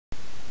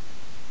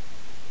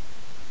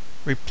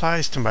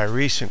replies to my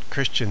recent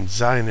Christian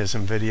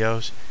Zionism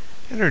videos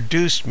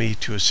introduced me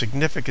to a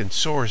significant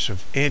source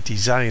of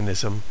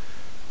anti-Zionism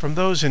from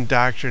those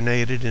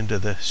indoctrinated into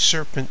the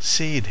Serpent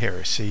seed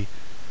heresy,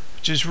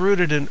 which is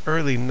rooted in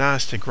early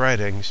Gnostic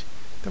writings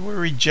that were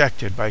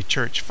rejected by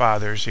church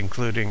fathers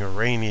including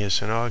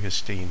Irenaeus and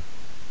Augustine.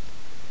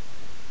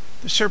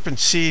 The serpent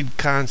seed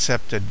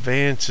concept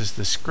advances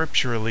the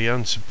scripturally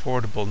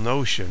unsupportable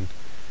notion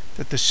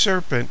that the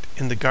serpent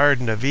in the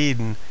Garden of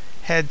Eden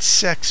had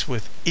sex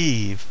with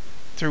Eve,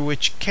 through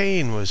which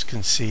Cain was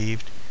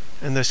conceived,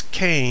 and thus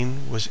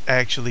Cain was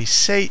actually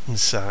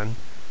Satan's son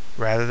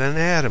rather than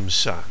Adam's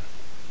son.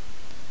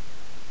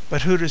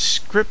 But who does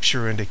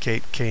Scripture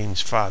indicate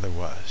Cain's father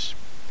was?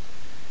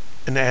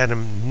 And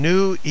Adam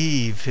knew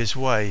Eve his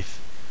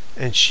wife,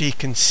 and she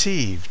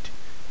conceived,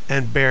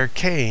 and bare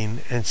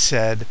Cain, and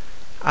said,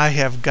 I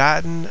have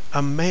gotten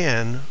a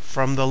man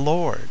from the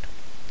Lord.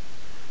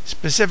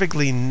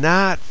 Specifically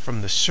not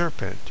from the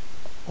serpent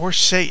or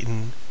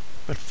Satan,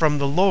 but from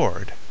the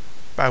Lord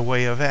by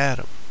way of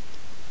Adam.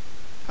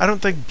 I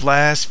don't think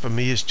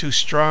blasphemy is too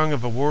strong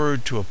of a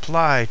word to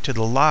apply to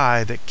the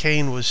lie that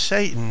Cain was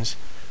Satan's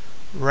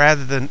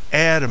rather than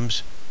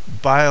Adam's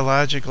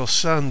biological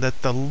son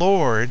that the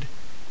Lord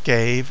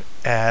gave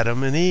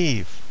Adam and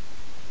Eve.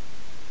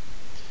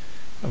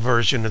 A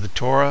version of the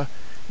Torah,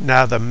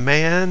 now the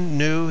man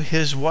knew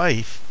his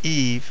wife,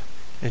 Eve,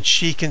 and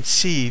she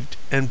conceived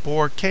and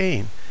bore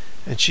Cain,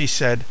 and she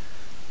said,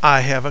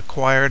 I have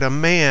acquired a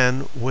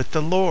man with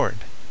the Lord.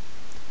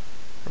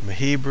 From a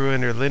Hebrew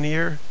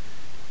interlinear,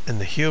 in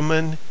the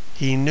human,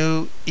 he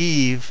knew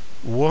Eve,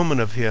 woman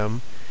of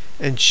him,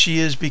 and she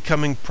is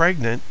becoming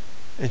pregnant,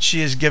 and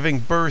she is giving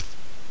birth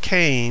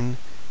Cain,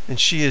 and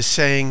she is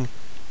saying,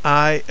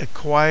 I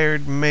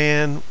acquired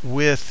man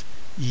with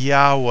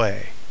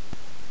Yahweh.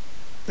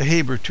 The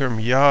Hebrew term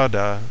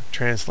yada,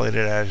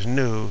 translated as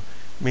knew,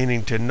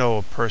 meaning to know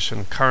a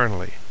person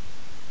carnally,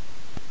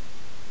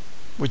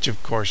 which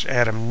of course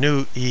Adam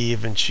knew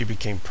Eve and she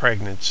became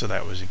pregnant, so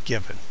that was a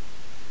given.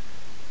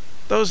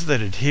 Those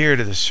that adhere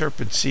to the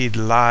serpent seed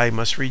lie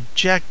must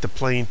reject the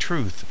plain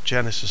truth of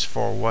Genesis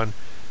 4:1,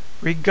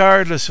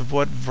 regardless of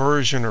what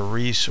version or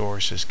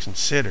resource is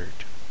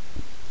considered.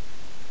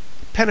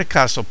 A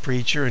Pentecostal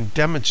preacher and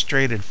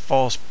demonstrated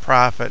false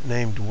prophet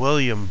named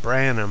William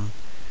Branham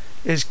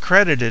is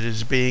credited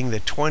as being the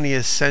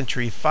 20th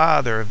century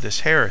father of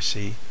this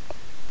heresy,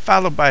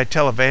 followed by a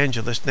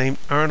televangelist named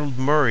Arnold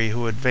Murray,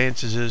 who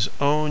advances his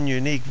own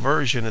unique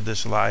version of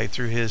this lie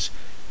through his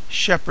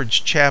Shepherd's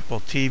Chapel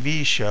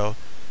TV show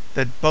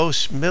that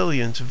boasts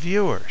millions of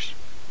viewers.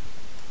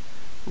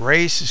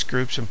 Racist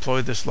groups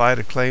employ this lie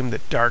to claim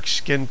that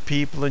dark-skinned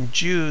people and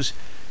Jews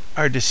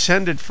are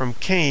descended from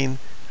Cain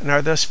and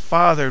are thus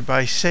fathered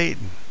by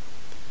Satan.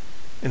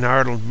 In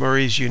Arnold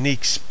Murray's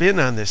unique spin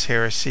on this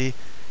heresy,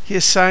 he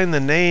assigned the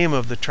name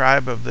of the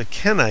tribe of the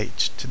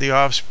Kenites to the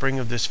offspring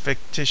of this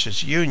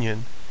fictitious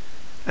union,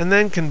 and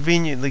then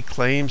conveniently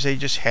claims they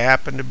just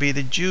happen to be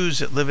the Jews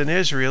that live in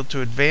Israel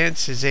to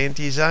advance his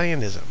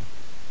anti-Zionism.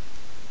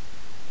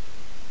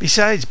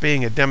 Besides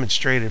being a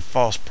demonstrated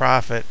false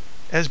prophet,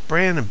 as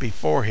Branham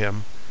before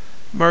him,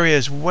 Murray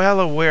is well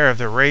aware of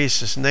the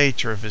racist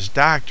nature of his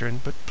doctrine,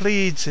 but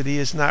pleads that he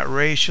is not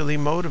racially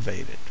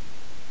motivated.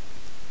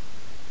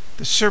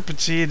 The serpent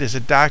seed is a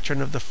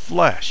doctrine of the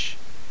flesh,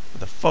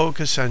 with a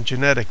focus on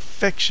genetic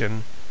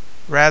fiction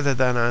rather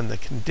than on the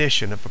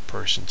condition of a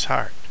person's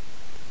heart.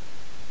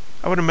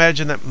 I would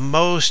imagine that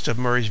most of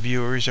Murray's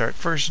viewers are at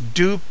first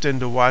duped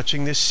into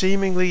watching this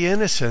seemingly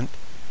innocent,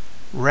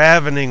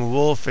 ravening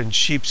wolf in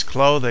sheep's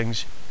clothing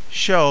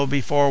show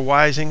before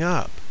wising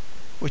up,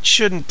 which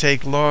shouldn't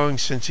take long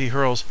since he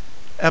hurls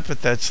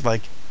epithets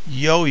like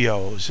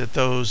yo-yos at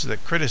those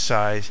that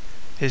criticize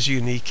his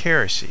unique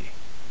heresy.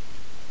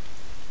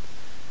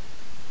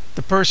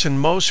 The person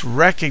most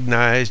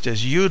recognized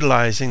as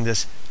utilizing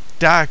this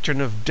doctrine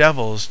of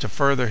devils to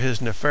further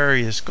his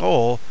nefarious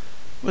goal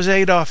was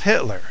Adolf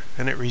Hitler,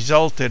 and it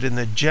resulted in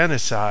the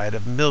genocide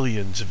of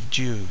millions of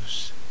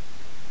Jews.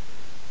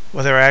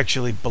 Whether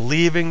actually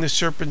believing the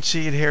serpent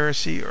seed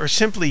heresy or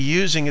simply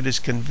using it as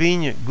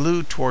convenient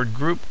glue toward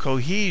group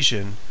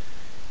cohesion,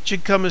 it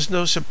should come as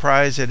no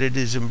surprise that it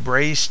is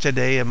embraced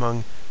today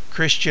among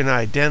Christian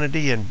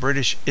identity and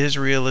British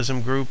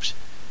Israelism groups,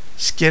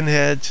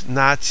 skinheads,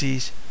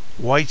 Nazis,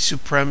 white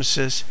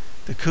supremacists,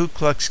 the Ku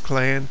Klux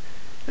Klan,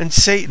 and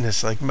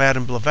Satanists like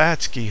Madame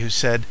Blavatsky, who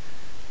said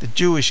the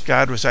Jewish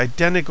God was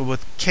identical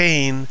with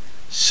Cain,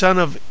 son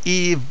of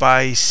Eve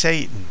by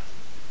Satan.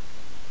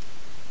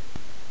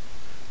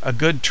 A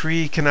good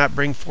tree cannot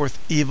bring forth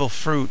evil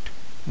fruit,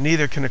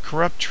 neither can a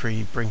corrupt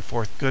tree bring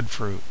forth good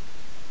fruit.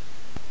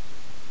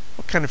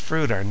 What kind of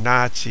fruit are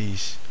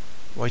Nazis,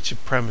 white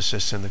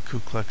supremacists, and the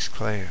Ku Klux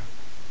Klan,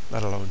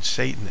 let alone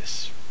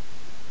Satanists?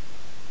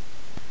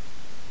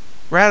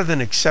 Rather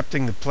than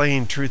accepting the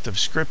plain truth of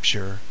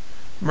Scripture,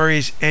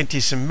 Murray's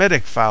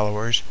anti-Semitic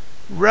followers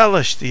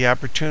relished the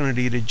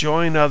opportunity to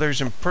join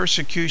others in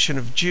persecution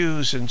of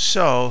Jews and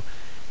so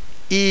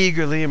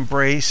eagerly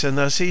embrace and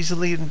thus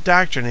easily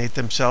indoctrinate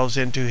themselves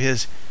into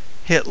his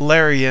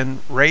Hitlerian,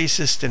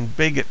 racist, and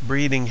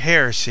bigot-breeding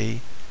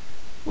heresy,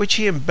 which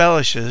he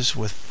embellishes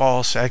with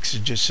false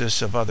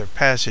exegesis of other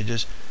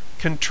passages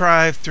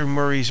contrived through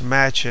Murray's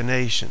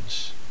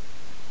machinations.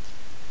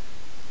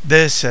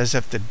 This as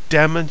if the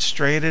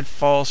demonstrated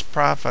false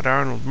prophet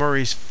Arnold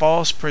Murray's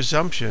false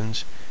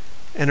presumptions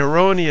and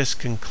erroneous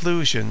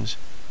conclusions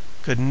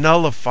could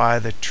nullify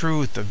the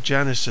truth of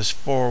Genesis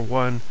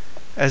 4:1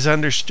 as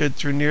understood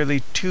through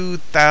nearly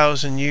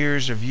 2,000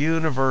 years of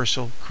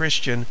universal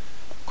Christian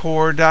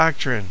core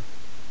doctrine.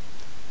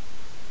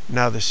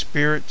 Now the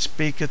Spirit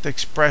speaketh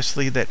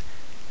expressly that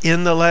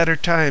in the latter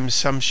times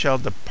some shall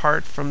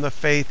depart from the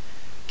faith,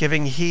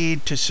 giving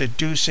heed to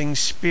seducing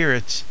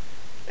spirits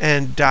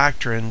and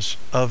doctrines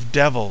of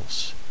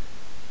devils.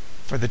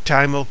 For the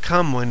time will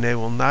come when they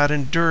will not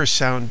endure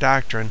sound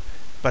doctrine,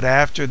 but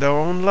after their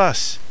own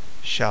lusts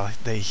shall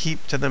they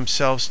heap to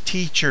themselves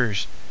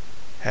teachers,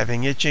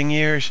 having itching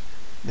ears.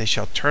 They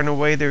shall turn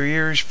away their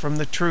ears from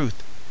the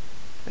truth,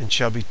 and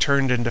shall be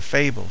turned into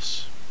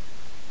fables.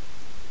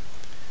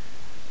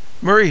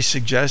 Murray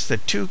suggests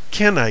that 2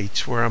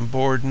 Kenites were on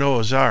board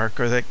Noah's Ark,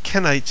 or that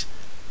Kenites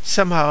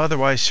somehow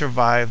otherwise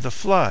survived the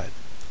flood.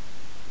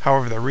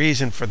 However, the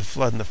reason for the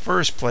flood in the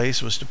first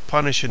place was to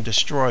punish and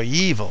destroy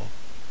evil.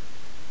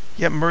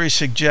 Yet Murray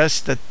suggests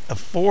that a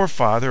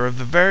forefather of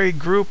the very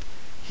group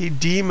he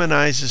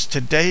demonizes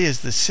today as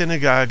the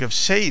synagogue of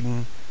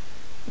Satan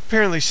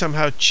apparently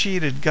somehow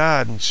cheated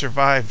God and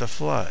survived the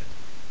flood.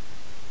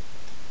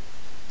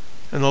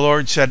 And the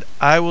Lord said,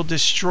 I will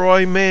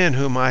destroy man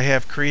whom I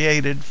have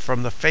created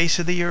from the face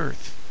of the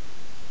earth.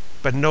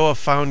 But Noah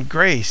found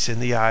grace in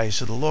the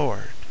eyes of the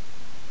Lord.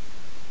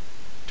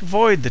 To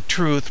avoid the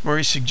truth,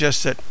 Murray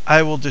suggests that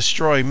I will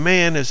destroy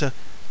man as a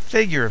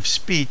figure of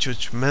speech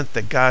which meant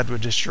that God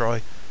would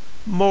destroy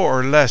more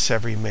or less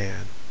every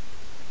man.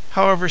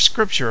 However,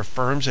 Scripture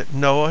affirms that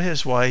Noah,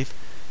 his wife,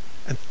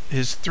 and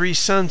his 3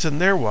 sons and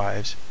their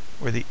wives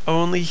were the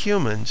only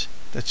humans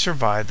that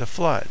survived the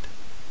flood.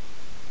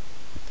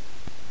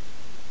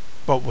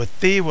 But with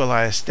thee will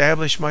I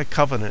establish my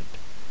covenant,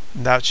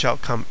 and thou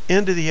shalt come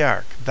into the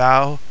ark,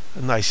 thou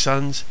and thy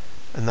sons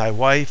and thy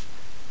wife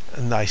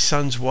and thy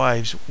sons'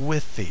 wives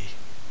with thee.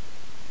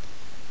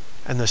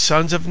 And the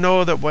sons of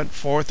Noah that went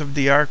forth of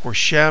the ark were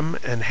Shem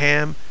and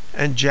Ham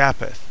and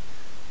Japheth.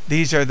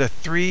 These are the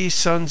 3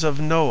 sons of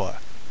Noah,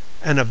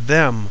 and of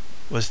them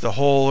was the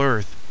whole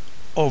earth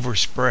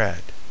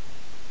overspread.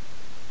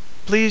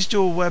 Please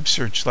do a web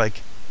search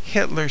like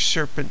Hitler's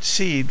Serpent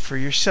seed for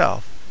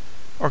yourself,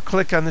 or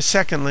click on the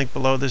second link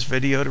below this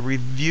video to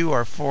review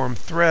our forum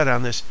thread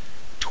on this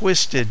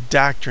twisted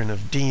doctrine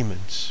of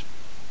demons.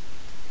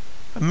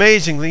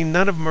 Amazingly,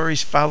 none of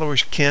Murray's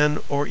followers can,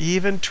 or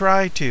even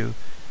try to,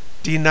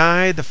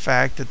 deny the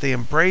fact that they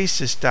embrace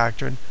this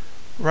doctrine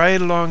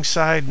right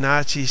alongside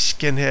Nazi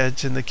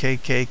skinheads and the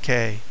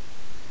KKK.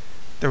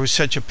 There was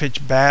such a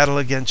pitched battle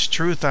against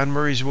truth on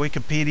Murray's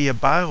Wikipedia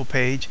bio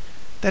page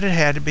that it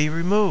had to be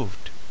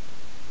removed.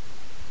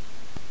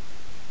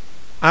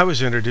 I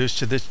was introduced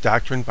to this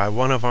doctrine by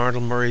one of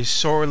Arnold Murray's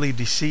sorely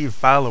deceived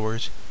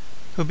followers,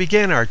 who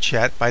began our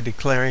chat by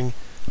declaring,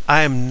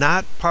 I am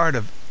not part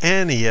of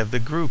any of the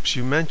groups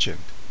you mentioned.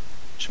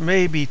 Which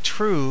may be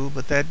true,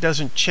 but that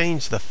doesn't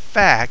change the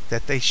fact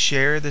that they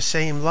share the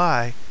same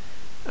lie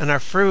and are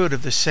fruit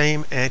of the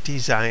same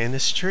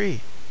anti-Zionist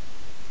tree.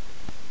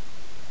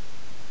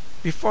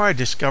 Before I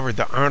discovered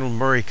the Arnold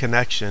Murray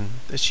connection,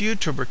 this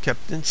YouTuber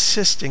kept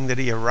insisting that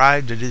he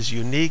arrived at his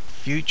unique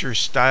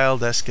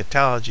future-styled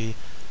eschatology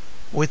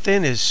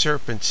within his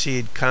serpent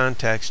seed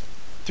context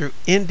through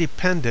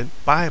independent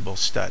Bible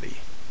study.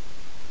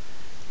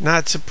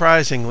 Not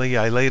surprisingly,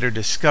 I later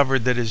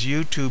discovered that his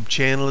YouTube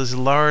channel is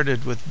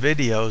larded with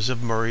videos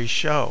of Murray's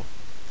show.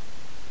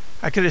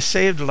 I could have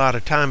saved a lot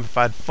of time if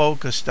I'd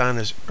focused on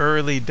his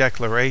early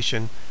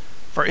declaration.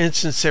 For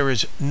instance, there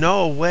is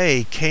no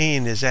way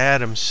Cain is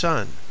Adam's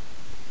son.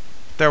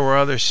 There were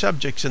other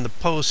subjects in the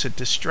post that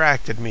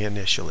distracted me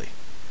initially.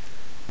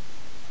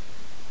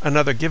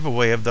 Another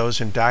giveaway of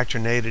those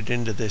indoctrinated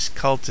into this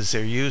cult is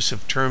their use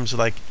of terms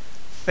like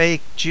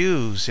fake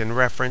Jews in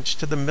reference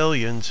to the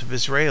millions of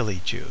Israeli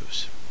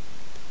Jews.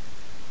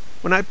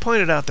 When I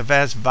pointed out the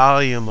vast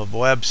volume of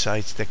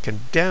websites that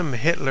condemn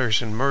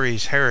Hitler's and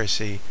Murray's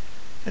heresy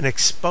and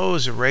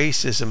expose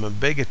racism and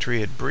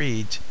bigotry it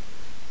breeds,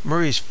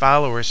 Murray's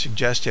followers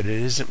suggested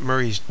it isn't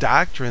Murray's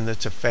doctrine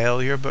that's a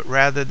failure, but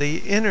rather the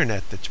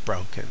internet that's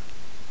broken.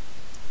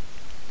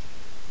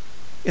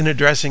 In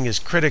addressing his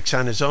critics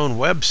on his own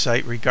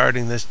website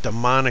regarding this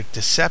demonic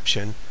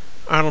deception,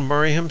 Arnold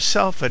Murray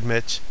himself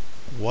admits,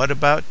 what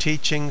about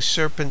teaching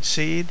serpent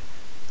seed?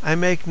 I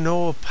make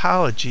no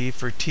apology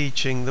for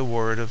teaching the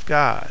Word of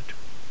God.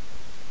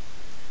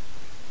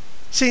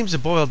 Seems to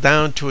boil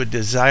down to a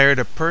desire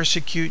to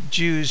persecute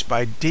Jews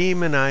by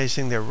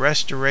demonizing their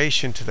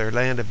restoration to their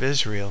land of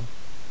Israel,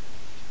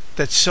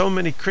 that so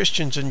many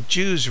Christians and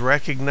Jews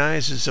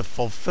recognize as a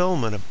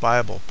fulfillment of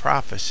Bible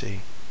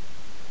prophecy,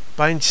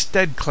 by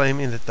instead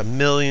claiming that the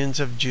millions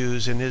of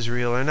Jews in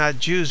Israel are not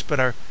Jews but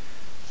are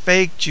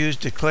fake Jews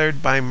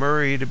declared by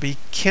Murray to be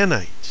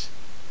Kenites.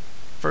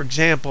 For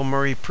example,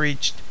 Murray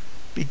preached,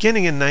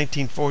 beginning in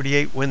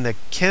 1948, when the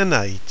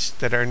Kenites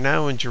that are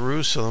now in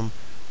Jerusalem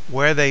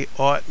where they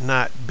ought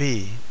not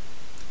be.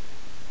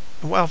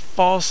 And while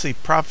falsely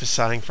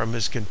prophesying from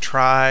his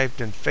contrived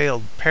and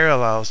failed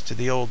parallels to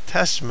the Old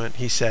Testament,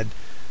 he said,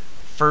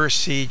 first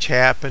siege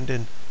happened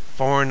in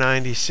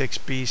 496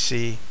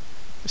 BC.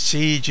 The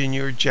siege in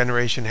your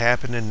generation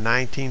happened in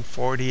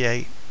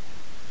 1948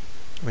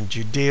 when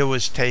Judea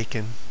was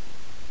taken.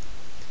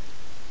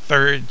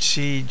 Third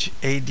siege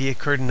AD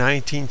occurred in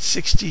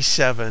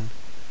 1967,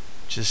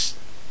 which is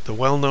the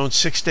well-known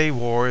Six-Day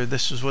War.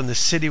 This was when the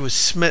city was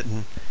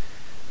smitten,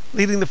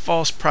 leading the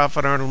false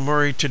prophet Arnold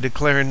Murray to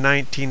declare in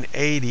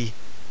 1980,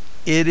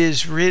 "It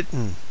is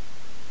written,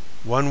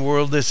 one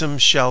worldism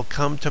shall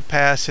come to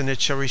pass, and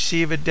it shall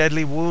receive a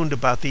deadly wound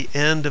about the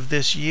end of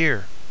this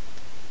year."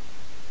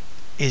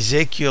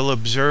 Ezekiel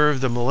observed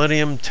the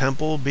Millennium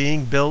Temple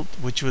being built,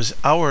 which was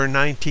our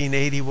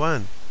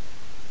 1981.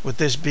 With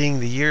this being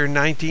the year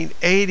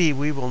 1980,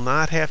 we will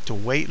not have to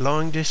wait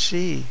long to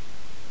see.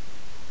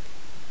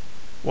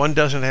 One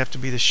doesn't have to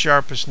be the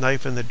sharpest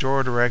knife in the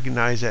drawer to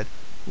recognize that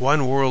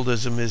one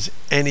worldism is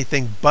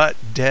anything but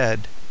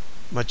dead,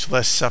 much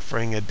less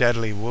suffering a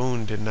deadly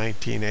wound in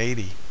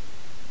 1980.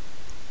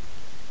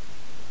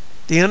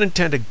 The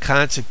unintended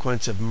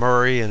consequence of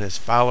Murray and his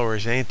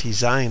followers'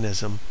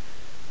 anti-Zionism,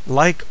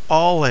 like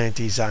all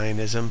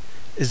anti-Zionism,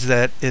 is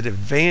that it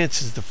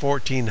advances the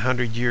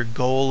 1400-year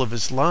goal of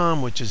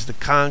Islam, which is the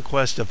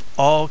conquest of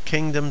all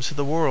kingdoms of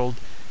the world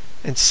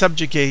and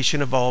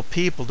subjugation of all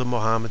people to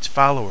Muhammad's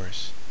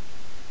followers.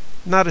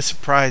 Not a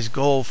surprise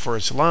goal for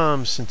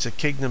Islam, since the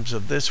kingdoms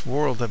of this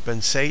world have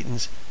been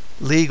Satan's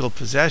legal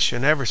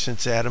possession ever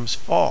since Adam's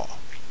fall.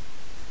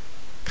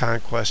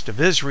 Conquest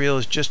of Israel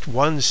is just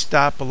one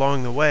stop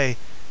along the way,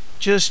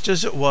 just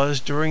as it was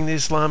during the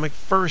Islamic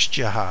First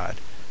Jihad,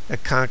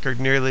 that conquered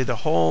nearly the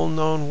whole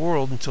known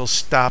world until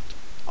stopped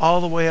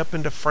all the way up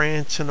into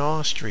France and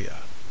Austria.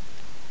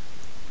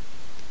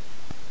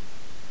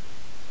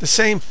 The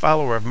same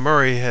follower of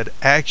Murray had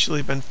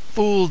actually been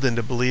fooled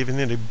into believing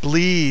that he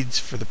bleeds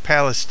for the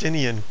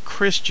Palestinian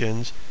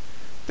Christians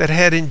that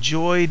had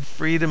enjoyed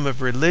freedom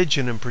of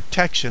religion and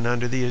protection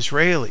under the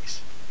Israelis.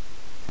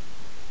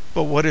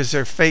 But what is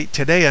their fate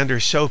today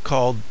under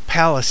so-called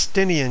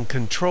Palestinian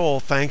control,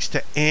 thanks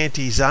to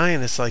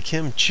anti-Zionists like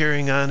him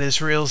cheering on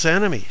Israel's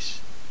enemies?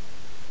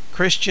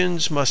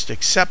 Christians must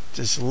accept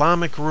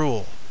Islamic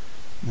rule.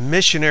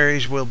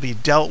 Missionaries will be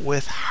dealt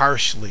with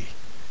harshly.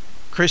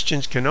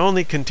 Christians can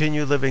only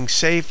continue living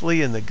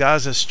safely in the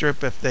Gaza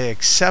Strip if they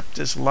accept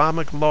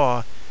Islamic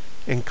law,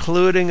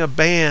 including a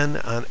ban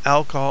on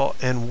alcohol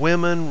and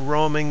women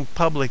roaming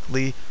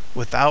publicly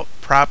without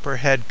proper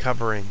head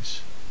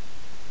coverings.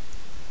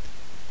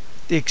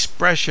 The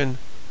expression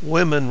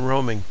women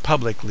roaming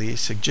publicly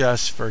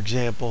suggests, for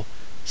example,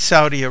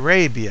 Saudi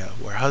Arabia,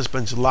 where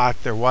husbands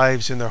lock their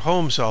wives in their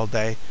homes all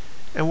day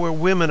and where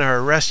women are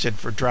arrested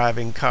for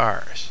driving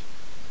cars.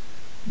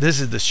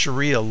 This is the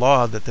Sharia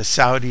law that the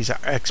Saudis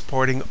are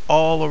exporting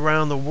all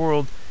around the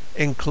world,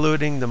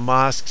 including the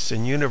mosques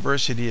and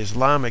university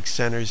Islamic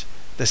centers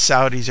the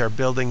Saudis are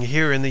building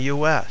here in the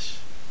U.S.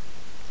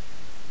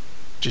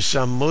 To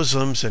some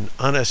Muslims, an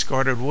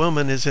unescorted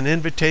woman is an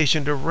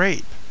invitation to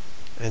rape.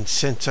 And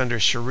since under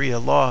Sharia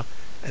law,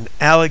 an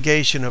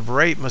allegation of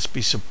rape must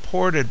be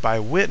supported by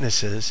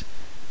witnesses,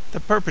 the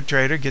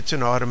perpetrator gets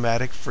an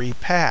automatic free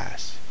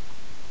pass.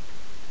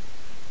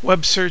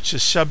 Web search the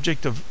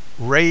subject of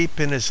rape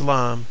in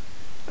Islam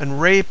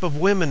and rape of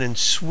women in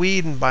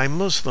Sweden by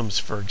Muslims,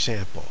 for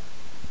example.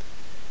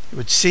 It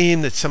would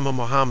seem that some of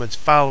Muhammad's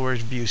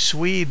followers view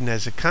Sweden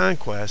as a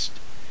conquest,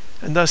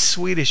 and thus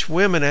Swedish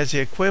women as the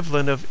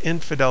equivalent of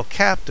infidel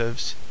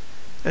captives,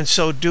 and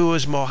so do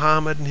as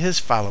Muhammad and his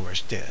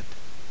followers did.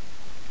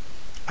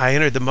 I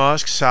entered the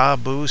mosque, saw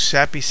Abu,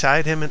 sat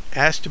beside him, and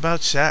asked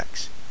about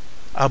sex.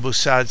 Abu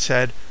Sa'd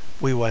said,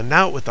 "We went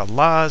out with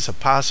Allah's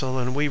apostle,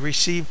 and we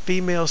received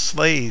female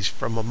slaves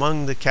from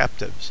among the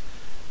captives.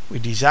 We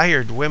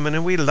desired women,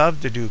 and we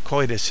loved to do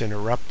coitus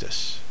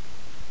interruptus."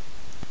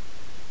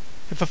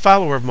 If a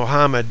follower of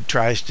Muhammad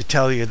tries to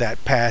tell you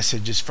that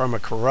passage is from a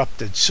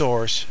corrupted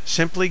source,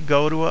 simply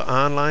go to an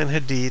online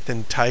hadith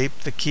and type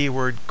the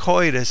keyword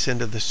coitus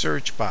into the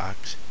search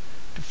box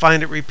to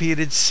find it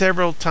repeated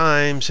several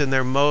times in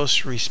their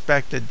most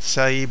respected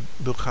Sahih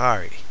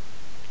Bukhari.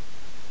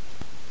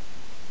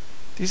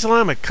 The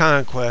Islamic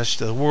conquest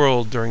of the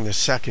world during the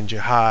Second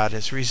Jihad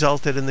has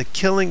resulted in the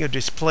killing or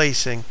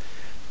displacing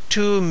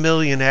 2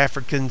 million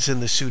Africans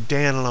in the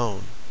Sudan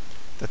alone,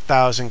 the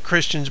 1,000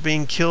 Christians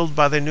being killed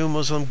by the new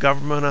Muslim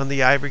government on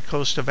the Ivory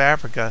Coast of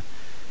Africa,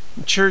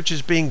 and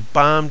churches being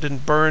bombed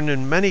and burned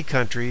in many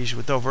countries,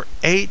 with over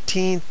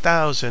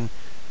 18,000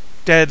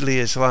 deadly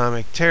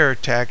Islamic terror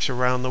attacks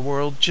around the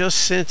world just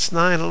since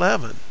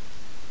 9/11.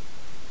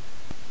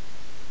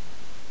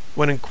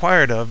 When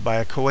inquired of by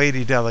a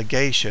Kuwaiti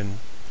delegation,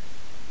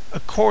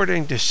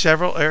 according to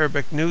several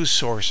Arabic news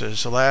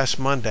sources last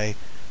Monday,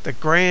 the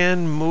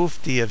Grand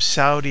Mufti of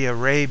Saudi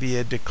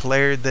Arabia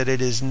declared that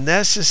it is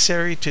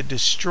necessary to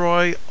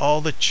destroy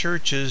all the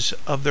churches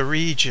of the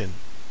region.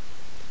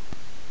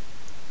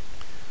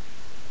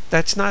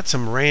 That's not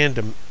some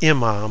random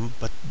imam,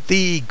 but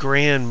the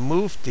Grand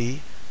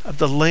Mufti of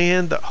the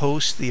land that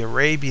hosts the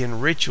Arabian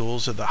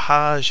rituals of the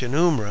Hajj and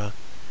Umrah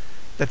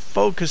that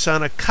focus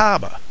on a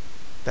Kaaba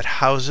that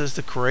houses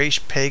the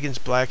Quraysh pagans'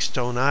 black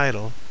stone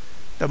idol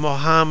that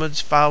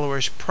Muhammad's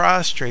followers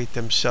prostrate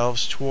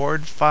themselves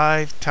toward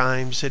 5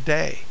 times a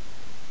day.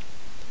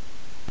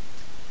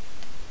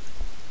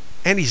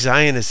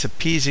 Anti-Zionist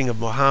appeasing of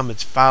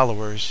Muhammad's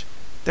followers,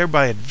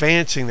 thereby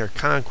advancing their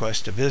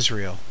conquest of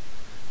Israel,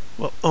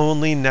 will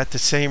only net the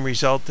same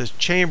result as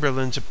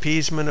Chamberlain's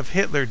appeasement of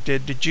Hitler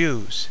did to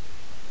Jews,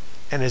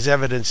 and as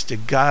evidence to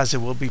Gaza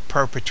will be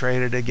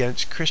perpetrated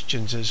against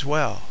Christians as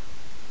well.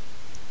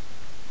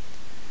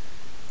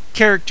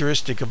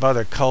 Characteristic of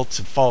other cults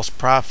of false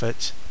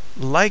prophets,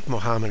 like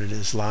Mohammedan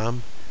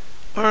Islam,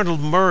 Arnold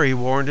Murray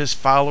warned his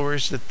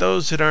followers that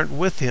those that aren't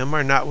with him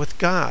are not with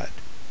God.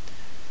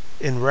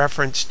 In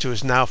reference to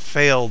his now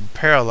failed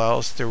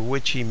parallels through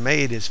which he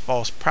made his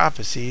false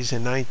prophecies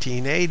in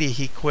 1980,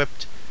 he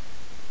quipped,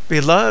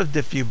 "Beloved,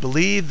 if you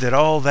believe that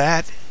all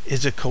that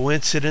is a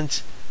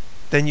coincidence,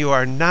 then you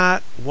are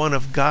not one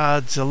of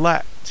God's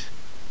elect."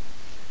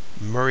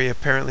 Murray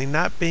apparently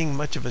not being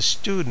much of a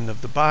student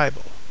of the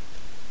Bible.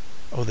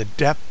 Oh, the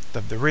depth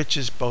of the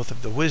riches both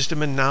of the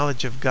wisdom and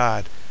knowledge of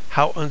God!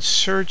 How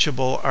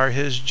unsearchable are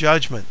his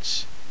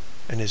judgments,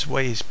 and his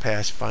ways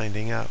past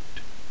finding out.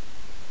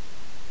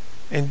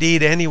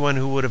 Indeed, anyone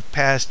who would have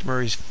passed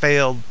Murray's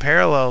failed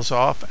parallels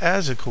off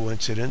as a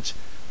coincidence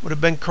would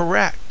have been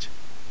correct,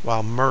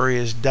 while Murray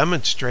is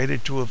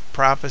demonstrated to have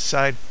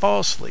prophesied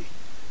falsely.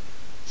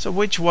 So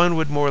which one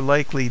would more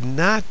likely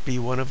not be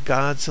one of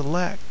God's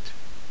elect?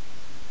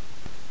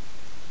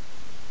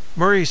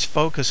 Murray's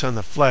focus on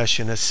the flesh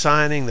in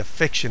assigning the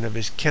fiction of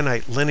his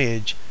Kenite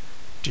lineage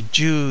to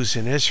Jews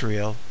in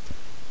Israel,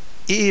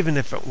 even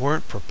if it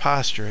weren't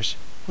preposterous,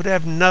 would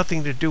have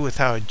nothing to do with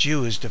how a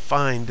Jew is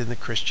defined in the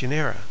Christian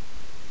era.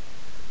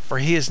 For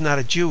he is not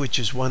a Jew which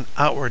is one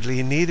outwardly,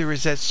 and neither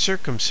is that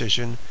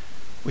circumcision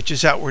which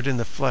is outward in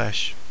the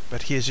flesh,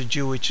 but he is a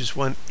Jew which is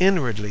one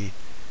inwardly,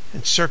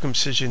 and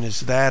circumcision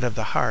is that of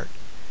the heart,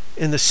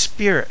 in the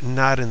spirit and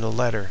not in the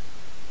letter,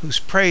 whose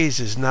praise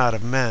is not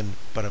of men,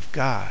 but of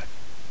God.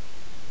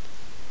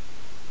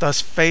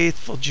 Thus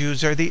faithful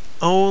Jews are the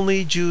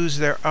only Jews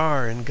there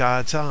are in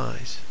God's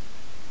eyes,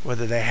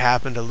 whether they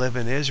happen to live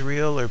in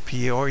Israel or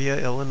Peoria,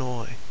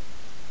 Illinois.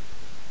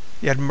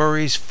 Yet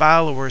Murray's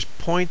followers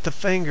point the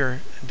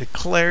finger and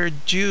declare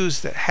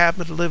Jews that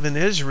happen to live in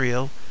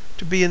Israel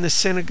to be in the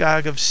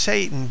synagogue of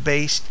Satan,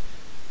 based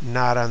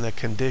not on the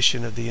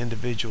condition of the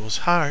individual's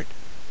heart,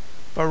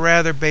 but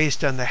rather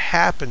based on the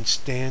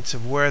happenstance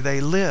of where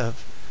they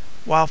live,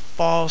 while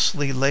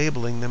falsely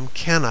labeling them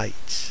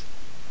Kenites.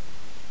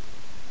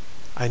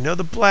 I know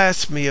the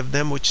blasphemy of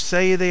them which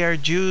say they are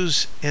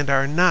Jews and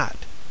are not,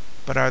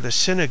 but are the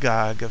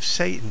synagogue of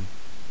Satan.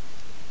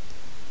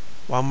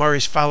 While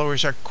Murray's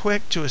followers are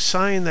quick to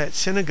assign that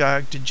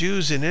synagogue to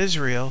Jews in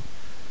Israel,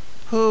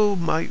 who,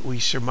 might we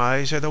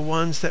surmise, are the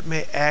ones that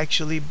may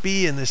actually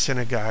be in the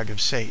synagogue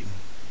of Satan?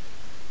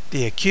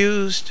 The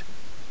accused,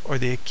 or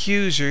the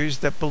accusers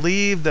that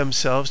believe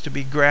themselves to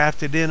be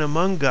grafted in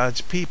among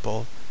God's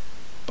people,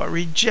 but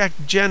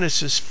reject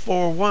Genesis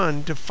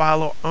 4:1 to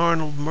follow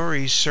Arnold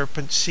Murray's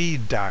serpent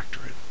seed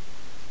doctrine.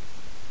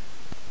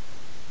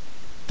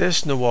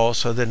 This know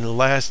also that in the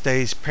last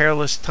days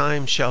perilous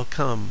times shall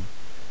come,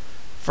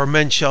 for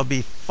men shall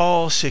be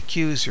false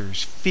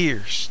accusers,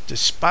 fierce,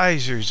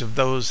 despisers of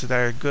those that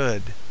are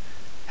good,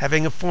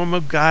 having a form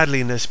of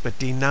godliness, but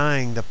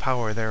denying the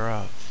power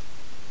thereof.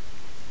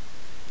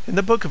 In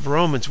the book of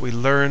Romans we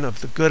learn of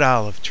the good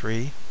olive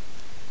tree,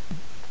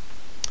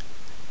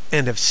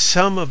 and if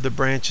some of the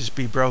branches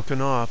be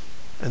broken off,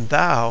 and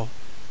thou,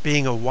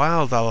 being a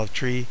wild olive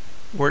tree,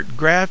 wert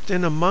grafted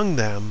in among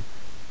them,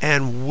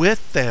 and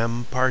with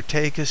them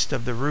partakest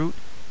of the root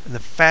and the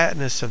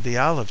fatness of the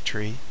olive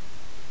tree,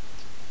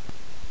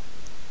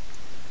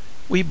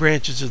 we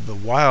branches of the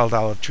wild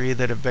olive tree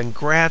that have been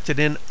grafted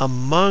in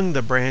among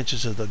the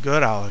branches of the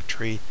good olive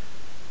tree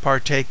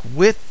partake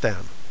with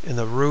them in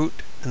the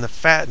root and the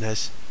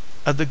fatness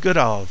of the good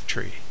olive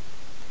tree.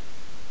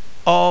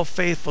 All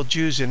faithful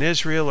Jews in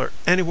Israel or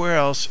anywhere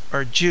else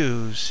are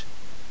Jews.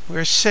 We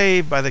are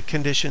saved by the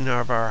condition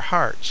of our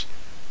hearts,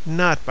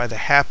 not by the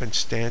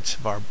happenstance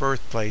of our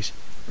birthplace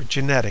or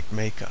genetic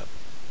makeup.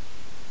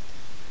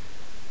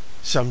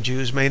 Some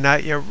Jews may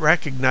not yet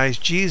recognize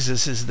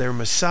Jesus as their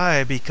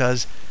Messiah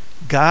because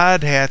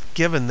God hath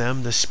given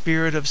them the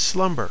spirit of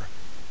slumber,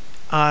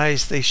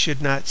 eyes they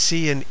should not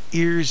see and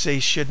ears they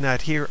should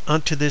not hear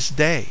unto this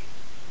day.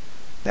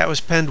 That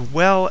was penned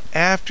well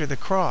after the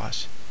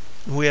cross,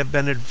 and we have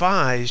been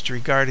advised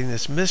regarding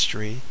this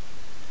mystery.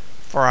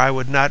 For I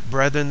would not,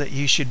 brethren, that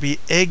ye should be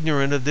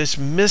ignorant of this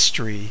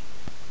mystery,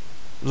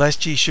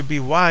 lest ye should be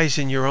wise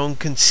in your own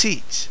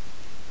conceits,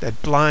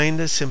 that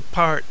blindness in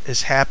part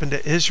has happened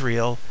to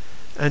Israel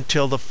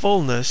until the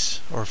fullness,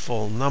 or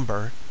full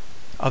number,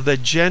 of the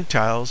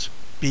Gentiles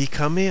be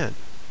come in.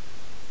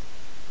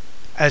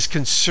 As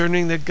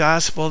concerning the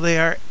gospel, they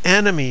are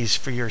enemies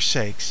for your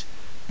sakes,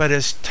 but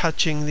as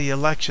touching the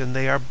election,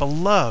 they are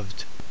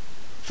beloved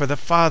for the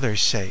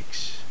Father's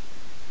sakes.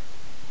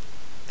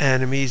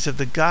 Enemies of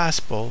the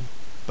gospel,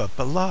 but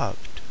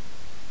beloved.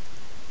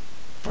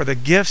 For the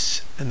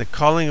gifts and the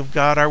calling of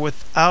God are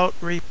without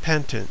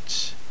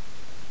repentance.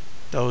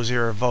 Those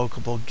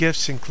irrevocable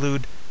gifts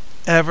include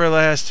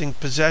everlasting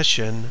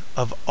possession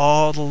of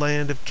all the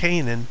land of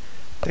Canaan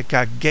that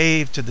God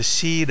gave to the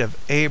seed of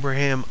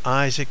Abraham,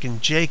 Isaac,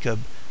 and Jacob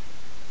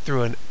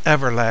through an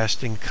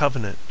everlasting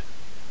covenant.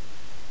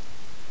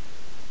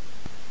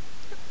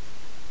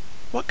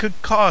 What could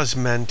cause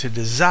men to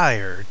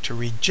desire to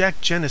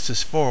reject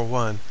Genesis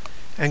 4:1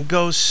 and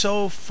go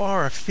so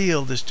far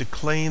afield as to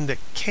claim that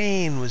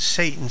Cain was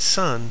Satan's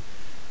son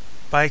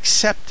by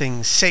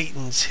accepting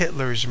Satan's,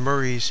 Hitler's,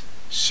 Murray's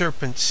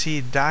serpent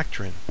seed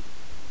doctrine?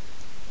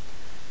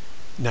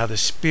 Now the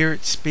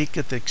Spirit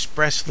speaketh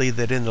expressly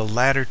that in the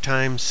latter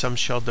times some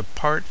shall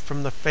depart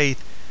from the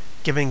faith,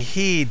 giving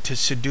heed to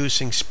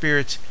seducing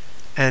spirits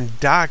and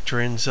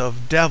doctrines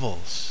of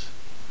devils.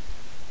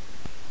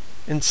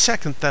 In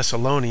 2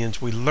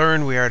 Thessalonians we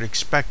learn we are to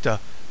expect a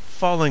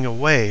falling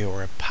away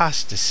or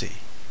apostasy.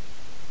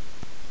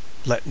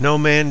 Let no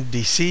man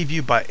deceive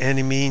you by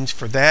any means,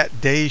 for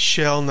that day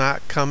shall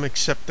not come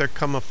except there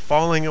come a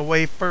falling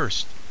away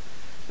first,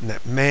 and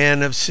that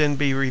man of sin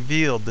be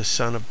revealed, the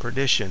son of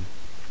perdition.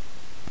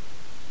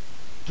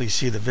 Please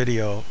see the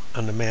video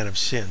on the man of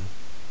sin.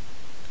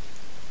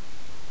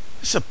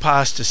 This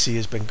apostasy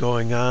has been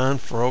going on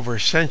for over a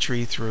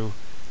century through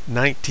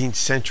 19th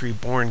century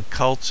born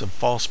cults of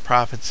false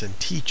prophets and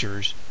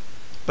teachers,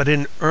 but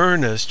in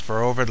earnest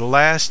for over the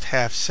last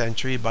half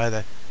century by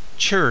the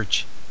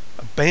church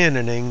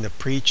abandoning the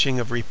preaching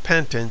of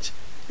repentance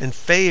in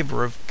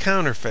favor of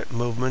counterfeit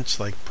movements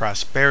like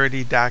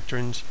prosperity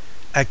doctrines,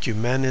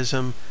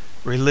 ecumenism,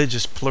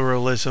 religious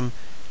pluralism,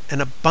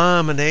 and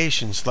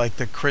abominations like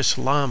the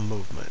Chrislam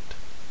movement.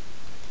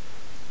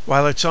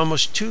 While it's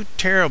almost too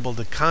terrible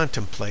to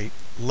contemplate,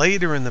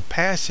 later in the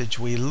passage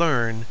we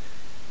learn,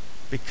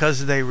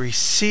 because they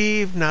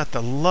receive not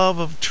the love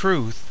of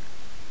truth,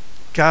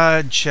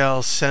 God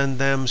shall send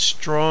them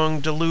strong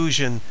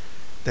delusion,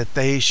 that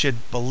they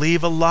should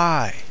believe a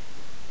lie,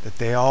 that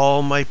they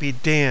all might be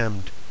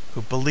damned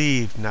who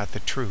believed not the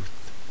truth.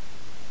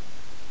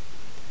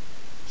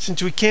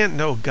 Since we can't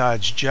know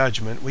God's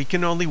judgment, we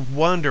can only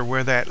wonder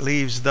where that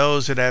leaves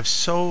those that have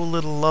so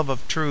little love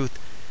of truth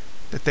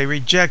that they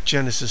reject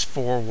Genesis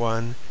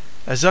 4:1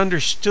 as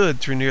understood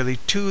through nearly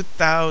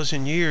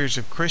 2,000 years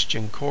of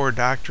Christian core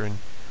doctrine,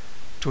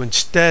 to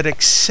instead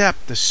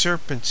accept the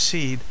serpent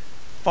seed,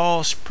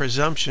 false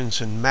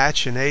presumptions and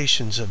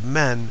machinations of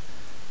men,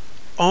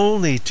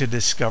 only to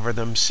discover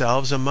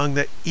themselves among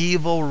the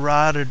evil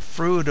rotted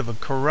fruit of a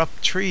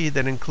corrupt tree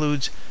that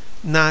includes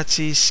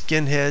Nazis,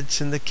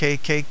 skinheads, and the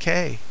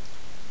KKK.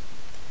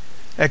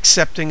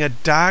 Accepting a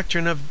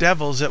doctrine of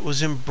devils that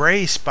was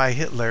embraced by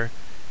Hitler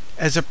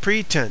as a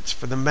pretense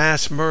for the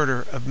mass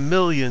murder of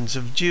millions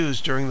of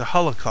Jews during the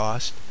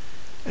Holocaust,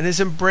 and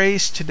is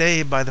embraced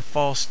today by the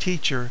false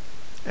teacher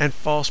and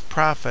false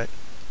prophet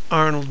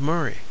Arnold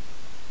Murray.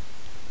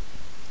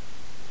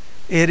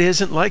 It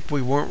isn't like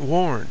we weren't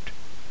warned.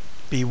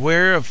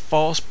 Beware of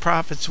false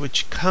prophets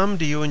which come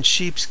to you in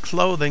sheep's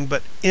clothing,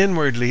 but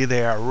inwardly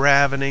they are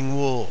ravening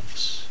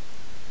wolves.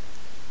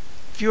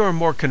 If you are a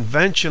more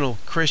conventional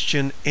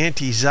Christian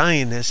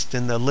anti-Zionist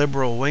in the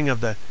liberal wing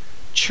of the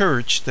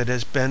church that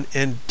has been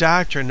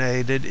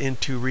indoctrinated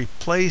into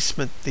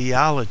replacement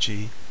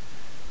theology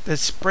that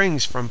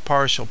springs from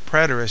partial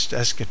preterist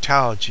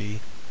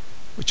eschatology,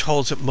 which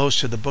holds that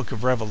most of the book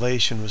of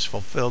Revelation was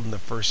fulfilled in the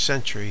 1st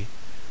century,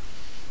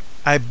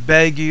 I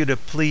beg you to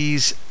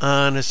please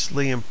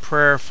honestly and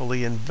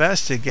prayerfully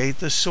investigate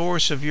the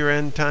source of your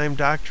end-time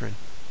doctrine.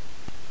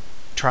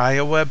 Try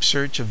a web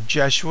search of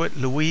Jesuit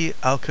Louis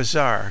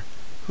Alcazar,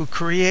 who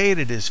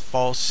created his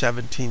false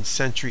 17th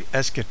century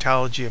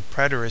eschatology of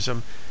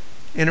preterism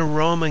in a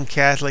Roman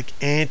Catholic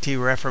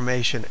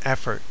anti-Reformation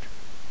effort.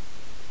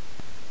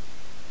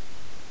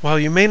 While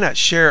you may not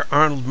share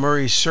Arnold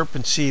Murray's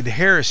serpent seed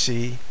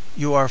heresy,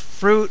 you are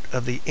fruit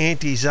of the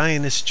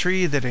anti-Zionist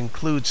tree that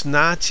includes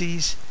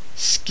Nazis,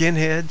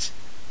 skinheads,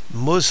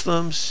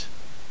 Muslims,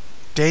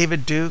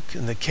 David Duke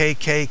and the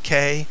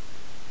KKK,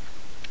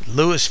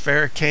 Louis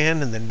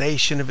Farrakhan and the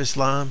Nation of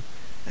Islam,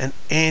 and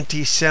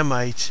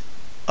anti-Semites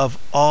of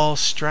all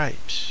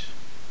stripes.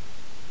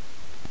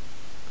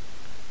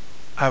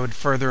 I would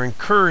further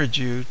encourage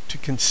you to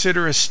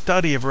consider a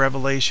study of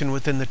Revelation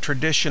within the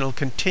traditional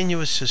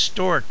continuous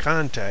historic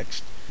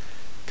context,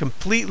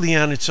 completely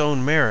on its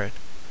own merit,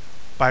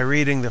 by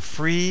reading the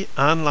free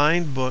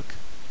online book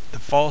The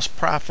False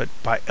Prophet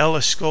by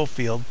Ella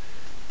Schofield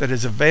that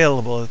is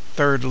available at the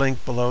third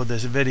link below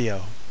this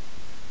video.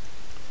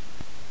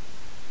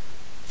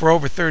 For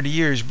over 30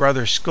 years,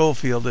 Brother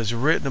Schofield has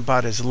written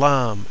about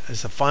Islam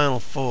as the final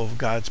foe of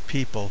God's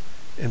people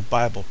in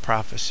Bible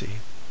prophecy.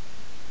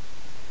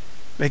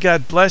 May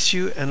God bless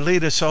you and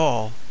lead us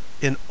all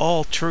in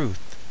all truth.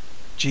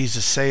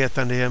 Jesus saith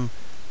unto him,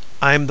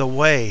 I am the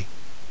way,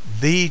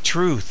 the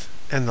truth,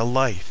 and the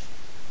life.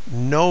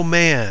 No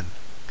man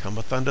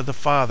cometh unto the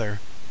Father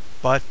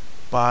but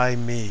by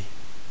me.